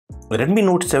Redmi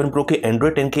Note 7 Pro के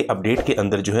Android 10 के update के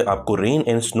अंदर जो है आपको रेन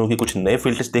एंड स्नो के कुछ नए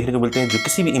फिल्टर्स देखने को मिलते हैं जो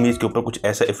किसी भी इमेज के ऊपर कुछ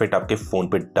ऐसा इफेक्ट आपके फोन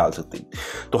पे डाल सकते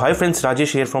हैं। तो hi friends,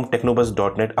 Rajesh here from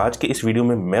Technobuzznet। आज के इस वीडियो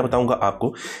में मैं बताऊंगा आपको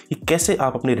कि कैसे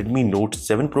आप अपने Redmi Note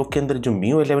 7 Pro के अंदर जो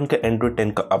MIUI 11 का Android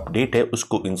 10 का अपडेट है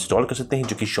उसको इंस्टॉल कर सकते हैं,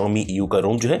 जो कि Xiaomi.eu का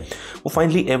रोम जो है वो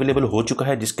फाइनली अवेलेबल हो चुका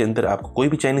है, जिसके अंदर आपको कोई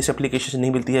भी चाइनीज एप्लीकेशन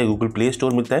नहीं मिलती है, गूगल प्ले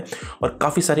स्टोर मिलता है और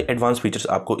काफ़ी सारे एडवांस फीचर्स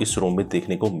आपको इस रोम में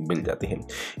देखने को मिल जाते हैं।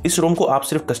 इस रोम को आप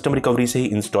सिर्फ कस्टम रिकवरी से ही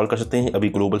इंस्टॉल कर सकते हैं। अभी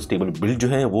ग्लोबल स्टेबल बिल्ड जो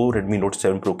है वो Redmi Note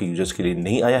 7 Pro के यूजर्स के लिए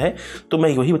नहीं आया है, तो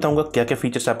मैं वही बताऊंगा क्या क्या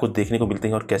फीचर्स आपको देखने को मिलते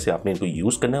हैं और कैसे आपने इनको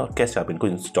यूज करना है और कैसे आप इनको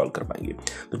इंस्टॉल कर पाएंगे।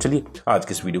 तो चलिए आज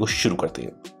के इस वीडियो को शुरू करते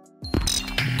हैं।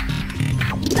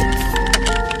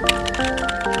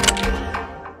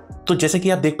 तो जैसे कि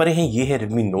आप देख पा रहे हैं, ये है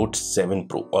Redmi Note 7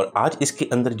 Pro और आज इसके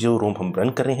अंदर जो रोम हम रन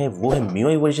कर रहे हैं वो है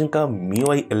MIUI वर्जन का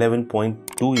MIUI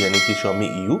 11.2 यानी कि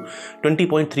Xiaomi.eu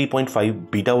 20.3.5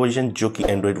 बीटा वर्जन, जो कि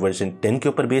Android वर्जन 10 के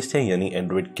ऊपर बेस्ड है, यानी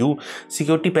Android Q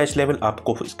security patch level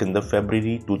आपको इसके अंदर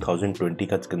फरवरी 2020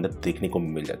 का इसके अंदर देखने को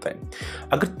मिल जाता है।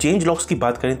 अगर चेंज लॉग्स की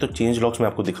बात करें तो चेंज लॉग्स में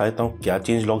आपको दिखा देता हूँ क्या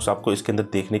चेंज लॉग्स आपको इसके अंदर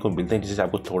देखने को मिलते हैं, जिससे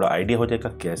आपको थोड़ा आइडिया हो जाएगा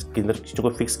क्या इसके अंदर चीज़ों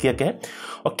को फिक्स किया गया है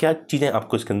और क्या चीज़ें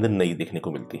आपको इसके अंदर नई देखने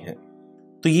को मिलती हैं।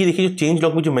 तो ये देखिए, जो चेंज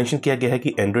लॉग में जो मेंशन किया गया है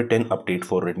कि Android 10 update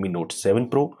for Redmi Note 7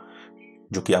 Pro,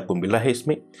 जो कि आपको मिला है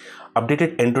इसमें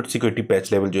updated Android security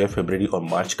patch level जो है फरवरी और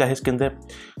मार्च का है। इसके अंदर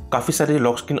काफ़ी सारे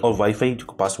लॉक स्क्रीन और वाईफाई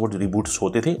जो पासवर्ड रिबूट्स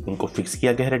होते थे उनको फिक्स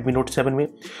किया गया है Redmi Note 7 में,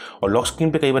 और लॉक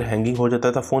स्क्रीन पे कई बार हैंगिंग हो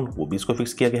जाता था फ़ोन, वो भी इसको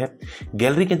फिक्स किया गया है।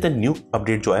 गैलरी के अंदर न्यू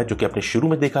अपडेट जो है, जो कि आपने शुरू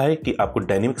में देखा है कि आपको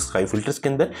डायनेमिक स्काई फिल्टर्स के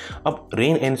अंदर अब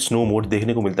रेन एंड स्नो मोड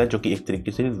देखने को मिलता है, जो कि एक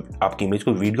तरीके से आपकी इमेज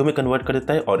को वीडियो में कन्वर्ट कर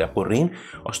देता है और आपको रेन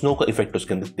और स्नो का इफेक्ट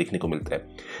उसके अंदर देखने को मिलता है।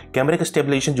 कैमरे का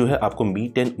स्टेबलाइजेशन जो है आपको मी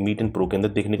 10 Pro के अंदर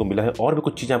देखने को मिला है, और भी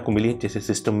कुछ चीज़ें आपको मिली है, जैसे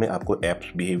सिस्टम में आपको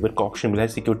ऐप्स बिहेवियर का ऑप्शन मिला है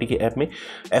सिक्योरिटी के ऐप में,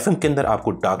 FM के अंदर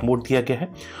आपको डार्क मोड दिया गया है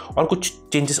और कुछ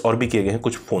चेंजेस और भी किए गए हैं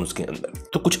कुछ फोन्स के अंदर।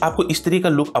 तो कुछ आपको इस तरह का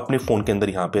लुक अपने फोन के अंदर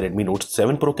यहाँ पे Redmi Note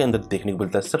 7 Pro के अंदर देखने को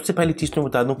मिलता है। सबसे पहली चीज मैं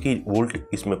बता दूं कि वोल्ट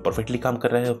इसमें परफेक्टली काम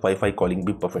कर रहा है, वाईफाई कॉलिंग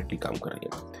भी परफेक्टली काम कर रही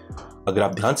है। अगर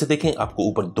आप ध्यान से देखें, आपको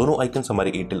ऊपर दोनों आइकन्स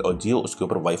हमारे एयरटेल और जियो, उसके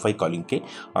ऊपर वाईफाई कॉलिंग के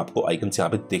आपको आइकन्स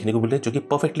यहाँ पे देखने को मिल रहे हैं, जो कि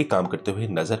परफेक्टली काम करते हुए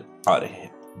नजर आ रहे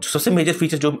हैं। जो सबसे मेजर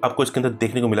फीचर जो आपको इसके अंदर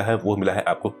देखने को मिला है वो मिला है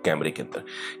आपको कैमरे के अंदर।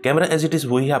 कैमरा एज इट इज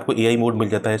वही है, आपको AI मोड मिल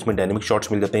जाता है, इसमें डायनेमिक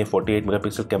शॉट्स मिल जाते हैं, 48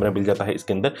 मेगापिक्सल कैमरा मिल जाता है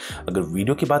इसके अंदर। अगर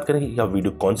वीडियो की बात करें या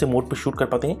वीडियो कौन से मोड पे शूट कर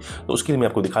पाते हैं, तो उसके लिए मैं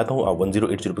आपको दिखाता हूँ। आप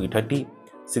 1080 की 30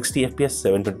 60 FPS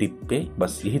 720 पे,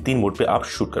 बस यही 3 मोड पे आप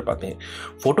शूट कर पाते हैं।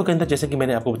 फोटो के अंदर जैसे कि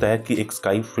मैंने आपको बताया कि एक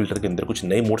स्काई फिल्टर के अंदर कुछ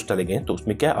नए मोड्स डाले गए हैं, तो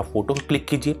उसमें क्या, आप फोटो को क्लिक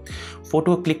कीजिए,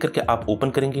 फोटो को क्लिक करके आप ओपन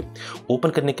करेंगे। ओपन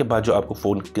करने के बाद जो आपको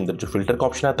फोन के अंदर जो फिल्टर का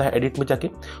ऑप्शन आता है, एडिट में जाके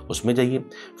उसमें जाइए,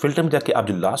 फिल्टर में जाके आप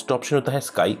जो लास्ट ऑप्शन होता है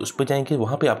स्काई, उस पर जाएंगे।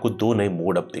 वहां पे आपको 2 नए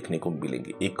मोड अब देखने को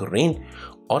मिलेंगे, एक रेन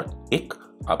और एक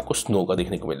आपको स्नो का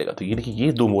देखने को मिलेगा। तो ये देखिए,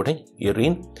 ये 2 मोड हैं, ये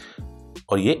रेन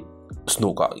और ये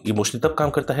स्नो का। ये मोस्टली तब काम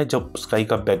करता है जब स्काई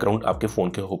का बैकग्राउंड आपके फ़ोन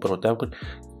के ऊपर होता है।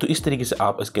 तो इस तरीके से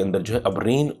आप इसके अंदर जो है अब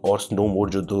रेन और स्नो मोड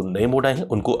जो 2 नए मोड आए हैं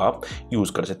उनको आप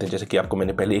यूज़ कर सकते हैं। जैसे कि आपको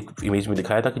मैंने पहले एक इमेज में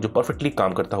दिखाया था कि जो परफेक्टली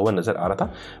काम करता हुआ नज़र आ रहा था,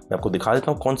 मैं आपको दिखा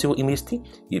देता हूँ कौन सी वो इमेज थी।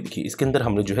 ये देखिए, इसके अंदर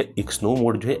हमने जो है एक स्नो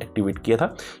मोड जो है एक्टिवेट किया था।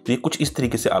 तो ये कुछ इस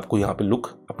तरीके से आपको यहाँ पे लुक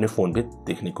अपने फ़ोन पे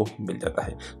देखने को मिल जाता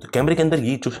है। तो कैमरे के अंदर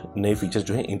ये जो नए फीचर्स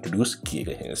जो है इंट्रोड्यूस किए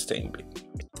गए हैं इस टाइम पे।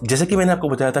 जैसे कि मैंने आपको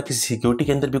बताया था कि सिक्योरिटी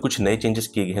के अंदर भी कुछ नए चेंजेस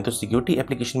किए गए हैं। तो सिक्योरिटी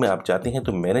एप्लीकेशन में आप जाते हैं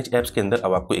तो मैनेज ऐप्स के अंदर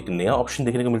अब आपको एक नया ऑप्शन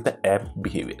देखने को मिलता है, ऐप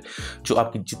बिहेवियर, जो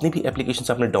आपकी जितनी भी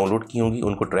एप्लीकेशंस आपने डाउनलोड की होंगी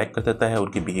उनको ट्रैक कर देता है,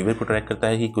 उनके बिहेवियर को ट्रैक करता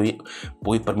है कि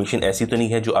कोई परमिशन ऐसी तो नहीं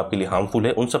है जो आपके लिए हार्मफुल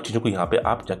है। उन सब चीज़ों को यहाँ पे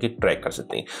आप जाके ट्रैक कर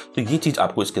सकते हैं। तो ये चीज़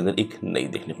आपको इसके अंदर एक नई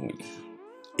देखने को मिली।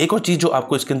 एक और चीज़ जो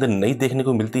आपको इसके अंदर नई देखने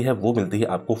को मिलती है वो मिलती है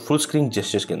आपको फुल स्क्रीन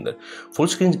जेस्चर्स के अंदर। फुल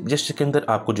स्क्रीन जेस्चर के अंदर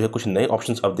आपको जो है कुछ नए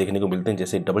ऑप्शंस अब देखने को मिलते हैं,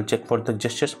 जैसे double check for the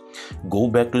gestures, go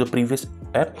back to the previous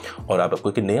app, और आपको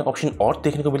एक नया ऑप्शन और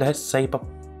देखने को मिला है, swipe up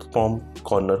from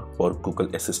corner for Google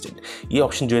assistant. ये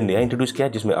ऑप्शन जो है नया इंट्रोड्यूस किया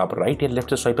है, जिसमें आप राइट या लेफ्ट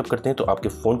से स्वाइप अप करते हैं तो आपके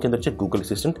फ़ोन के अंदर से गूगल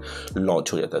असिस्टेंट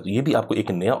लॉन्च हो जाता है। तो ये भी आपको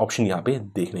एक नया ऑप्शन यहाँ पे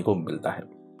देखने को मिलता है।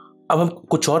 अब हम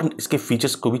कुछ और इसके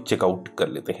फीचर्स को भी चेकआउट कर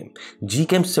लेते हैं।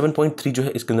 Gcam 7.3 जो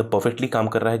है इसके अंदर परफेक्टली काम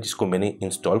कर रहा है, जिसको मैंने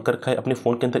इंस्टॉल कर रखा है अपने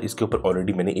फ़ोन के अंदर। इसके ऊपर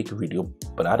ऑलरेडी मैंने एक वीडियो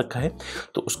बना रखा है,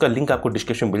 तो उसका लिंक आपको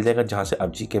डिस्क्रिप्शन में मिल जाएगा, जहां से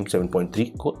आप Gcam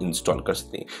 7.3 को इंस्टॉल कर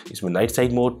सकते हैं। इसमें night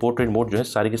side mode, portrait mode जो है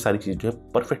सारी की सारी चीज़ जो है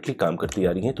परफेक्टली काम करती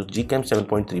आ रही है। तो Gcam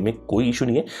 7.3 में कोई इशू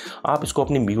नहीं है, आप इसको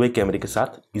अपने MIUI कैमरे के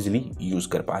साथ ईजिली यूज़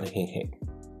कर पा रहे हैं।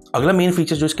 अगला मेन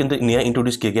फीचर जो इसके अंदर नया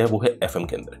इंट्रोड्यूस किया गया है वो है एफएम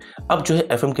के अंदर। अब जो है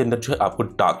एफएम के अंदर जो है आपको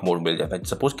डार्क मोड मिल जाता है।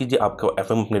 सपोज कीजिए आपका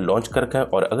एफएम अपने लॉन्च कर रखा है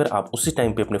और अगर आप उसी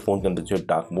टाइम पे अपने फोन के अंदर जो है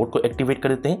डार्क मोड को एक्टिवेट कर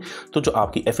देते हैं तो जो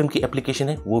आपकी एफएम की एप्लीकेशन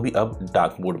है वो भी अब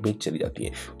डार्क मोड में चली जाती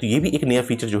है। तो ये भी एक नया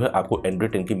फीचर जो है आपको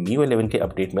एंड्रॉइड 10 के MIUI 11 के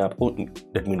अपडेट में आपको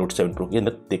Redmi Note 7 Pro के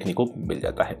अंदर देखने को मिल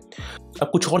जाता है। अब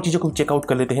कुछ और चीज़ों को चेकआउट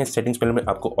कर लेते हैं। सेटिंग्स पैनल में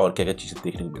आपको और क्या क्या चीज़ें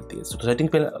देखने को मिलती है। तो सेटिंग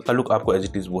पैनल का लुक आपको एज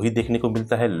इट इज़ वही देखने को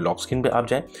मिलता है। लॉक स्क्रीन पे आप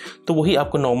जाएं तो वही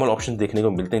आपको नॉर्मल ऑप्शन देखने को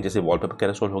मिलते हैं, जैसे वॉलपेपर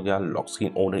कैरोसेल हो गया, लॉक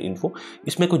स्क्रीन, ओनर इन्फो।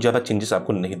 इसमें कुछ ज़्यादा चेंजेस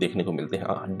आपको नहीं देखने को मिलते हैं।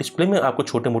 हाँ, डिस्प्ले में आपको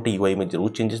छोटे मोटे UI में जरूर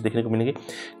चेंजेस देखने को मिलेंगे।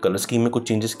 कलर स्कीम में कुछ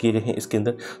चेंजेस किए गए हैं इसके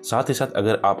अंदर। साथ ही साथ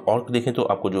अगर आप और देखें तो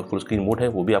आपको जो फुल स्क्रीन मोड है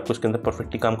वो भी आपको इसके अंदर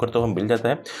परफेक्टली काम करता हुआ मिल जाता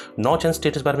है। नॉच एंड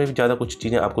स्टेटस बार में भी ज़्यादा कुछ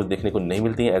चीज़ें आपको देखने को नहीं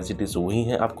मिलती हैं। एज इट इज़ वही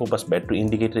है, आपको बस battery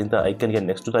indicator in the icon या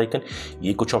नेक्स्ट टू द आइकन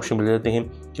ये कुछ ऑप्शन मिल जाते हैं,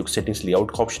 क्योंकि सेटिंग्स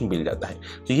लेआउट का ऑप्शन मिल जाता है।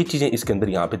 तो ये चीज़ें इसके अंदर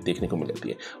यहाँ पे देखने को मिल जाती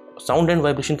है। साउंड एंड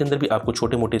वाइब्रेशन के अंदर भी आपको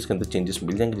छोटे मोटे इसके अंदर चेंजेस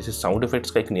मिल जाएंगे, जैसे साउंड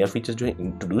इफेक्ट्स का एक नया फीचर जो है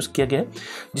इंट्रोड्यूस किया गया है,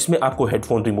 जिसमें आपको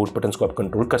हेडफोन रिमोट बटन्स को आप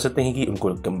कंट्रोल कर सकते हैं कि उनको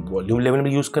वॉल्यूम लेवल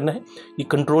में यूज़ करना है, ये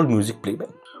कंट्रोल म्यूजिक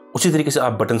प्लेबैक। उसी तरीके से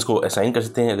आप बटन्स को असाइन कर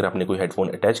सकते हैं अगर आपने कोई हेडफोन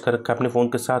अटैच कर रखा है अपने फ़ोन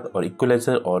के साथ, और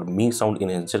इक्वलाइजर और मी साउंड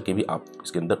इनहेंसर के भी आप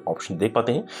इसके अंदर ऑप्शन देख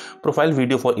पाते हैं। Profile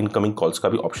video for incoming calls का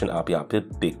भी ऑप्शन आप यहाँ पे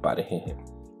देख पा रहे हैं।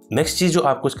 नेक्स्ट चीज़ जो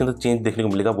आपको इसके अंदर चेंज देखने को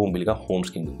मिलेगा वो मिलेगा होम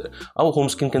स्क्रीन के अंदर। अब होम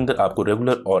स्क्रीन के अंदर आपको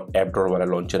रेगुलर और ऐप ड्रॉअर वाला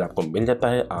लॉन्चर आपको मिल जाता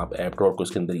है। आप ऐप ड्रॉअर को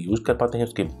इसके अंदर यूज़ कर पाते हैं,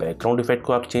 उसके बैकग्राउंड इफेक्ट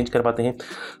को आप चेंज कर पाते हैं।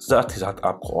 साथ ही साथ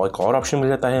आपको एक और ऑप्शन मिल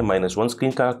जाता है -1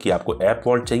 स्क्रीन का, कि आपको ऐप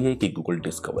वॉल्ट चाहिए कि गूगल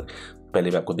डिस्कवर। पहले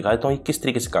मैं आपको दिखा देता हूँ ये किस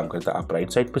तरीके से काम करता है। आप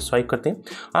राइट साइड पर स्वाइप करते हैं,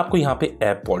 आपको यहाँ पे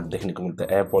ऐप वॉल्ट देखने को मिलता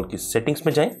है। ऐप वॉल्ट की सेटिंग्स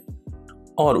में जाएँ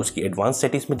और उसकी एडवांस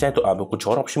सेटिंग्स में जाए तो आपको कुछ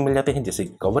और ऑप्शन मिल जाते हैं, जैसे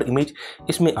कवर इमेज।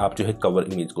 इसमें आप जो है कवर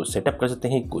इमेज को सेटअप कर सकते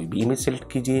हैं। कोई भी इमेज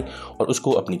सेलेक्ट कीजिए और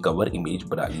उसको अपनी कवर इमेज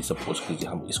बना लीजिए। सपोज कीजिए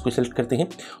हम इसको सेलेक्ट करते हैं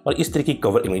और इस तरह की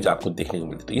कवर इमेज आपको देखने को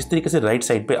मिलती है। इस तरीके से राइट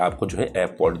साइड पे आपको जो है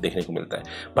ऐप वॉल्ट देखने को मिलता है।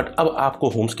 बट अब आपको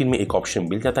होम स्क्रीन में एक ऑप्शन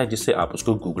मिल जाता है जिससे आप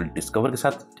उसको गूगल डिस्कवर के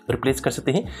साथ रिप्लेस कर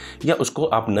सकते हैं, या उसको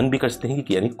आप नन भी कर सकते हैं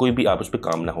कि यानी कोई भी आप उस पर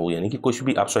काम ना हो, यानी कि कुछ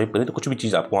भी आप स्वाइप करें तो कुछ भी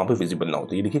चीज़ आपको वहाँ पर विजिबल ना हो।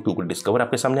 तो ये देखिए गूगल डिस्कवर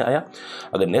आपके सामने आया।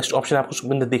 अगर नेक्स्ट ऑप्शन आपको उसके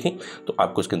अंदर देखें तो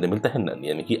आपको इसके अंदर मिलता है नन,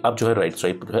 यानी कि अब जो है राइट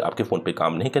स्वाइप जो है आपके फ़ोन पे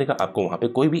काम नहीं करेगा। आपको वहाँ पे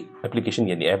कोई भी एप्लीकेशन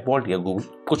यानी ऐप वॉल्ट या गूगल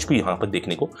कुछ भी यहाँ पर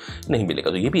देखने को नहीं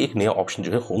मिलेगा। तो ये भी एक नया ऑप्शन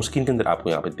जो है होम स्क्रीन के अंदर आपको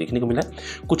यहाँ पे देखने को मिला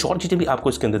है। कुछ और चीज़ें भी आपको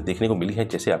इसके अंदर देखने को मिली है,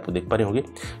 जैसे आपको देख पा रहे होंगे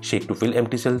shake to fill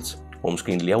empty cells, home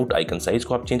screen layout, icon size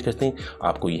को आप चेंज करते हैं।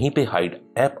 आपको यहीं पे हाइड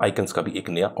ऐप आइकन्स का भी एक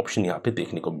नया ऑप्शन यहाँ पे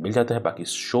देखने को मिल जाता है। बाकी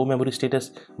show memory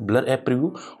status, blur app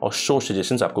preview और शो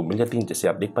सजेशंस आपको मिल जाती हैं। जैसे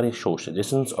आप देख पा रहे हैं शो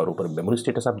सजेशंस और ऊपर मेमोरी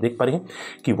स्टेटस आप देख पा रहे हैं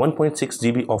कि 1.6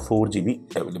 GB और 4 GB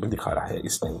अवेलेबल दिखा रहा है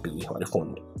इस टाइम पे ये हमारे फ़ोन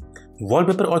में।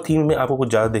 वॉलपेपर और थीम में आपको कुछ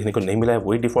ज़्यादा देखने को नहीं मिला है,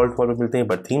 वही डिफॉल्ट वॉलपेपर मिलते हैं।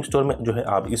 बट थीम स्टोर में जो है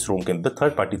आप इस रूम के अंदर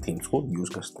थर्ड पार्टी थीम्स को यूज़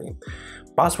कर सकते हैं।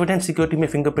 पासवर्ड एंड सिक्योरिटी में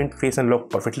फिंगरप्रिंट, फेस अनलॉक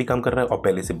परफेक्टली काम कर रहा है और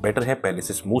पहले से बेटर है, पहले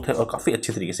से स्मूथ है और काफ़ी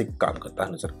अच्छे तरीके से काम करता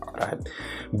है नजर आ रहा है।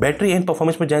 बैटरी एंड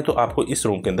परफॉर्मेंस में जाए तो आपको इस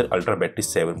रूम के अंदर अल्ट्रा बैटरी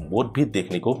 7 मोड भी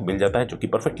देखने को मिल जाता है, जो कि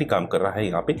परफेक्टली काम कर रहा है।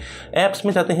 यहाँ पे ऐप्स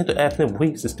में जाते हैं तो ऐप्स में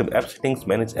वही system app settings,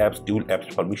 manage apps, dual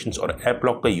apps permissions और ऐप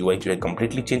लॉक का UI जो है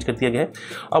कंप्लीटली चेंज कर दिया गया है।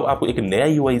 अब आपको एक नया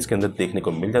UI इसके अंदर देखने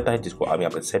को मिल जाता है, जिसको आप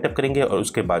यहाँ पे सेटअप करेंगे और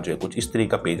उसके बाद जो है कुछ इस तरह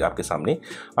का पेज आपके सामने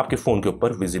आपके फोन के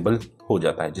ऊपर विजिबल हो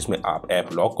जाता है, जिसमें आप ऐप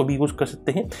लॉक को भी यूज कर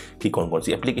सकते हैं कि कौन कौन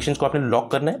सी एप्लीकेशंस को आपने लॉक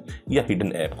करना है, या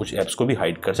हिडन ऐप कुछ ऐप्स को भी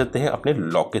हाइड कर सकते हैं अपने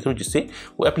लॉक के थ्रू, जिससे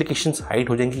वो एप्लीकेशंस हाइड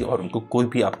हो जाएंगी और उनको कोई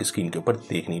भी आपकी स्क्रीन के ऊपर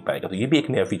देख नहीं पाएगा। तो ये भी एक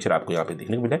नया फीचर आपको यहाँ पे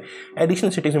देखने को मिला है। एडिशनल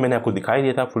सेटिंग्स में मैंने आपको दिखाई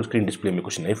दिया था, फुल स्क्रीन डिस्प्ले में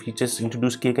कुछ नए फीचर्स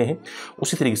इंट्रोड्यूस किए गए हैं।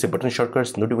 उसी तरीके से button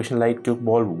shortcuts, notification light, quick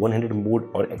ball, 100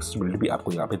 mode और एक्सेसिबिलिटी भी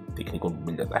आपको यहाँ पे देखने को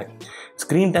मिल जाता है।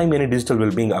 स्क्रीन टाइम यानी डिजिटल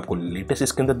वेलबींग आपको लेटेस्ट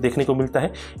इसके अंदर देखने को मिलता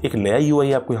है। एक नया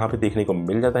UI आपको यहाँ पे देखने को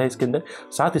मिल जाता है इसके अंदर।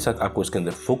 साथ ही साथ आपको इसके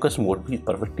अंदर फोकस मोड भी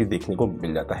परफेक्टली देखने को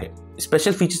मिल जाता है।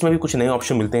 स्पेशल फीचर्स में भी कुछ नए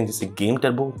ऑप्शन मिलते हैं, जैसे गेम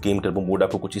टर्बो मोड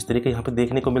आपको कुछ इस तरीके यहाँ पे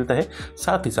देखने को मिलता है।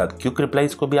 साथ ही साथ क्विक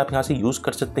रिप्लाईज को भी आप यहाँ से यूज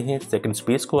कर सकते हैं। सेकंड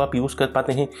स्पेस को आप यूज कर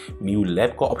पाते हैं। MIUI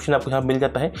लैब का ऑप्शन आपको यहाँ मिल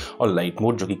जाता है और लाइट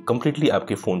मोड जो कि कंप्लीटली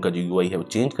आपके फोन का जो UI है वो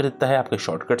चेंज कर देता है। आपके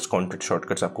शॉर्टकट्स, कॉन्टेंट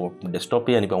शॉर्टकट्स आपको डेस्कटॉप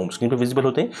पे यानी होम स्क्रीन पे विजिबल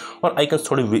होते हैं और आइकन्स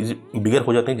थोड़े बिगर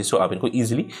हो जाते हैं, जिससे आप इनको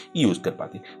ईजिली यूज कर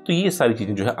पाते हैं। तो ये सारी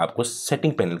चीजें जो है आपको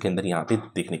सेटिंग पैनल के अंदर यहाँ पे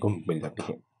देखने को मिल जाती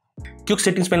है। क्विक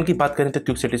सेटिंग्स पैनल की बात करें तो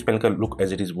क्विक सेटिंग्स पैनल का लुक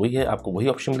एज इट इज वही है। आपको वही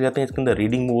ऑप्शन मिल जाते हैं इसके अंदर।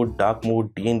 Reading mode, dark mode,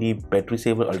 DND, battery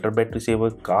saver, ultra battery saver,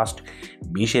 cast,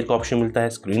 B share का ऑप्शन मिलता है,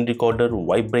 screen recorder,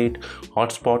 vibrate,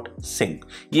 hotspot, sink,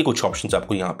 ये कुछ ऑप्शंस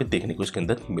आपको यहाँ पे देखने को इसके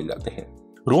अंदर मिल जाते हैं।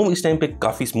 रोम इस टाइम पे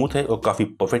काफ़ी स्मूथ है और काफ़ी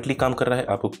परफेक्टली काम कर रहा है।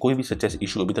 आपको कोई भी सच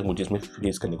इशू अभी तक मुझे इसमें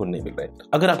फेस करने को नहीं मिल रहा है।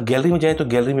 अगर आप गैलरी में जाएं तो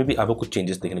गैलरी में भी आपको कुछ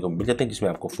चेंजेस देखने को मिल जाते हैं, जिसमें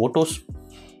आपको फोटोज,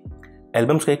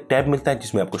 एल्बम्स का एक टैब मिलता है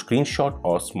जिसमें आपको स्क्रीनशॉट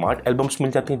और स्मार्ट एल्बम्स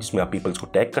मिल जाते हैं, जिसमें आप पीपल्स को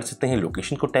टैग कर सकते हैं,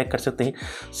 लोकेशन को टैग कर सकते हैं।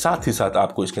 साथ ही साथ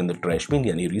आपको इसके अंदर ट्रैश बिन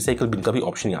यानी रिसाइकल बिन का भी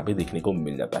ऑप्शन यहाँ पे देखने को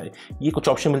मिल जाता है। ये कुछ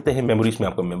ऑप्शन मिलते हैं। मेमोरीज में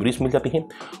आपको मेमोरीज मिल जाती हैं,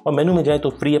 और मेनू में जाए तो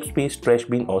फ्री एप स्पेस, ट्रैश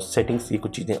बिन और सेटिंग्स, ये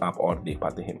कुछ चीज़ें आप और देख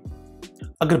पाते हैं।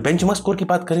 अगर बेंचमार्क स्कोर की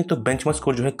बात करें तो बेंचमार्क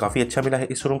स्कोर जो है काफ़ी अच्छा मिला है।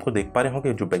 इस रूम को देख पा रहे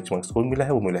होंगे, जो बेंचमार्क स्कोर मिला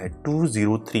है वो मिला है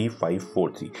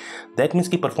 203,543। दैट मीन्स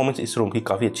की परफॉर्मेंस इस रूम की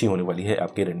काफ़ी अच्छी होने वाली है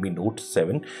आपके Redmi Note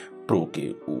 7 Pro के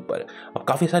ऊपर। अब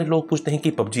काफ़ी सारे लोग पूछते हैं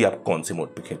कि पबजी आप कौन से मोड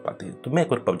पे खेल पाते हैं, तो मैं एक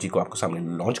बार पबजी को आपको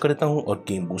सामने लॉन्च कर देता हूँ और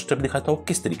गेम बूस्टर दिखाता हूँ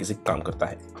किस तरीके से काम करता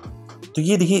है। तो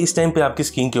ये देखिए, इस टाइम पे आपकी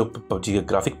स्क्रीन के ऊपर पबजी का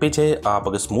ग्राफिक पेज है। आप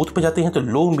अगर स्मूथ पे जाते हैं तो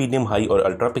लो, मीडियम, हाई और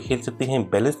अल्ट्रा पे खेल सकते हैं।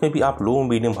 बैलेंस में भी आप लो,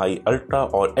 मीडियम, हाई, अल्ट्रा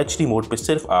और HD मोड पे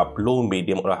सिर्फ आप लो,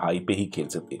 मीडियम और हाई पे ही खेल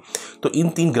सकते हैं। तो इन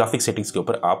 3 ग्राफिक सेटिंग्स के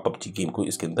ऊपर आप पबजी गेम को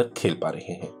इसके अंदर खेल पा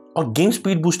रहे हैं। और गेम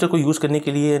स्पीड बूस्टर को यूज़ करने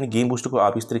के लिए, यानी गेम बूस्टर को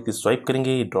आप इस तरीके से स्वाइप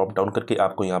करेंगे, ड्रॉप डाउन करके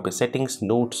आपको यहाँ पे सेटिंग्स,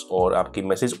 नोट्स और आपके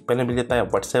मैसेज पहले मिल जाता है।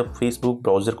 व्हाट्सएप, फेसबुक,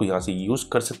 ब्राउजर को यहाँ से यूज़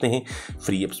कर सकते हैं,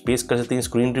 फ्री एप स्पेस कर सकते हैं,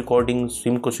 स्क्रीन रिकॉर्डिंग,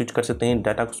 सिम को स्विच कर सकते हैं,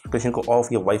 डाटा सब्सक्रिप्शन को ऑफ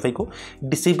या वाईफाई को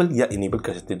डिसेबल या इनेबल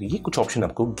कर सकते हैं। ये कुछ ऑप्शन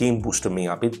आपको गेम बूस्टर में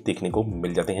यहाँ पे देखने को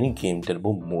मिल जाते हैं, यानी गेम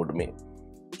टर्बो मोड में।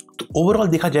 तो ओवरऑल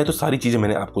देखा जाए तो सारी चीज़ें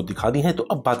मैंने आपको दिखा दी हैं। तो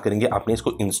अब बात करेंगे आपने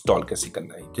इसको इंस्टॉल कैसे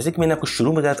करना है। जैसे कि मैंने आपको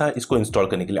शुरू में बताया था, इसको इंस्टॉल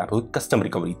करने के लिए आपको कस्टम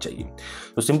रिकवरी चाहिए।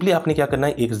 तो सिंपली आपने क्या करना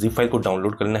है, एक जिप फाइल को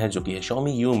डाउनलोड करना है जो कि है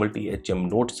Xiaomi.eu MIUI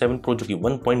Note 7 Pro, जो कि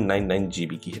 1.99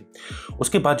 GB की है।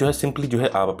 उसके बाद जो है सिंपली जो है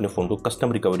आप अपने फ़ोन को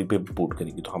कस्टम रिकवरी पे बूट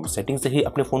करेंगे। तो हम सेटिंग से ही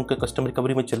अपने फ़ोन के कस्टम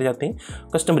रिकवरी में चले जाते हैं।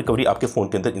 कस्टम रिकवरी आपके फ़ोन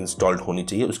के अंदर इंस्टॉल्ड होनी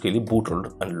चाहिए, उसके लिए बूट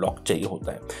रोलर अनलॉक चाहिए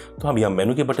होता है। तो हम यहाँ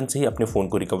मेनू के बटन से ही अपने फ़ोन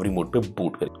को रिकवरी मोड पे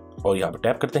बूट करें और यहाँ पर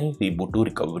टैप करते हैं रीबूट टू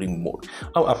रिकवरी मोड।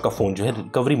 अब आपका फ़ोन जो है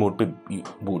रिकवरी मोड पे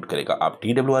बूट करेगा। आप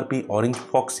TWRP, ऑरेंज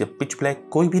फॉक्स या पिच ब्लैक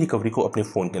कोई भी रिकवरी को अपने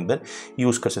फ़ोन के अंदर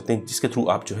यूज़ कर सकते हैं, जिसके थ्रू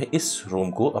आप जो है इस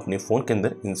रोम को अपने फ़ोन के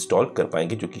अंदर इंस्टॉल कर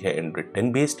पाएंगे, जो कि है Android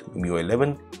 10 बेस्ड MIUI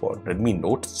 11 और Redmi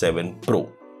Note 7 Pro।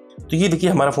 तो ये देखिए,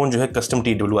 हमारा फ़ोन जो है कस्टम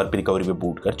TWRP रिकवरी पे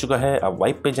बूट कर चुका है। आप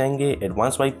वाइप पे जाएंगे,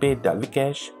 एडवांस वाइप पे, डालवी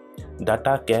कैश,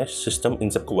 डाटा, कैश, सिस्टम, इन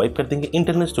सबको वाइप कर देंगे।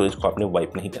 इंटरनल स्टोरेज को आपने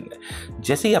वाइप नहीं करना है।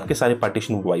 जैसे ही आपके सारे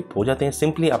पार्टीशन वाइप हो जाते हैं,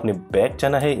 सिंपली आपने बैक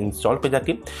जाना है, इंस्टॉल पे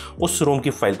जाके उस रोम की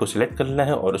फाइल को सिलेक्ट कर लेना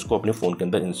है और उसको अपने फ़ोन के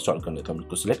अंदर इंस्टॉल करना है। तो हम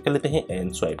इसको सिलेक्ट कर लेते हैं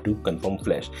and swipe to confirm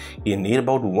flash. ये नियर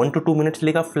अबाउट 1 to 2 मिनट्स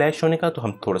लेगा फ्लैश होने का, तो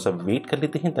हम थोड़ा सा वेट कर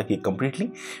लेते हैं ताकि कंप्लीटली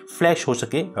फ्लैश हो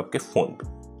सके आपके फ़ोन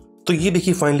पर। तो ये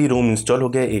देखिए, फाइनली रोम इंस्टॉल हो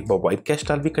गया। एक बार वाइप कैश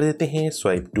डाल भी कर देते हैं,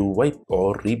 स्वाइप टू वाइप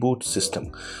और रीबूट सिस्टम।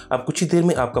 अब कुछ ही देर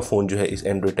में आपका फ़ोन जो है इस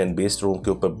Android 10 बेस्ड रोम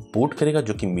के ऊपर बूट करेगा,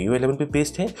 जो कि MIUI 11 पे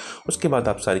बेस्ड है। उसके बाद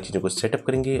आप सारी चीज़ों को सेटअप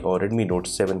करेंगे और Redmi Note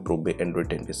 7 Pro में Android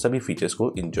 10 के सभी फीचर्स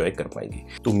को एंजॉय कर पाएंगे।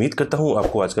 तो उम्मीद करता हूँ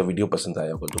आपको आज का वीडियो पसंद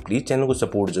आया होगा। तो प्लीज़ चैनल को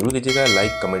सपोर्ट जरूर कीजिएगा,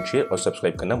 लाइक, कमेंट, शेयर और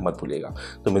सब्सक्राइब करना मत भूलिएगा।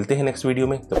 तो मिलते हैं नेक्स्ट वीडियो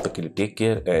में, तब तक के लिए take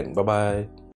care and bye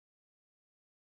bye.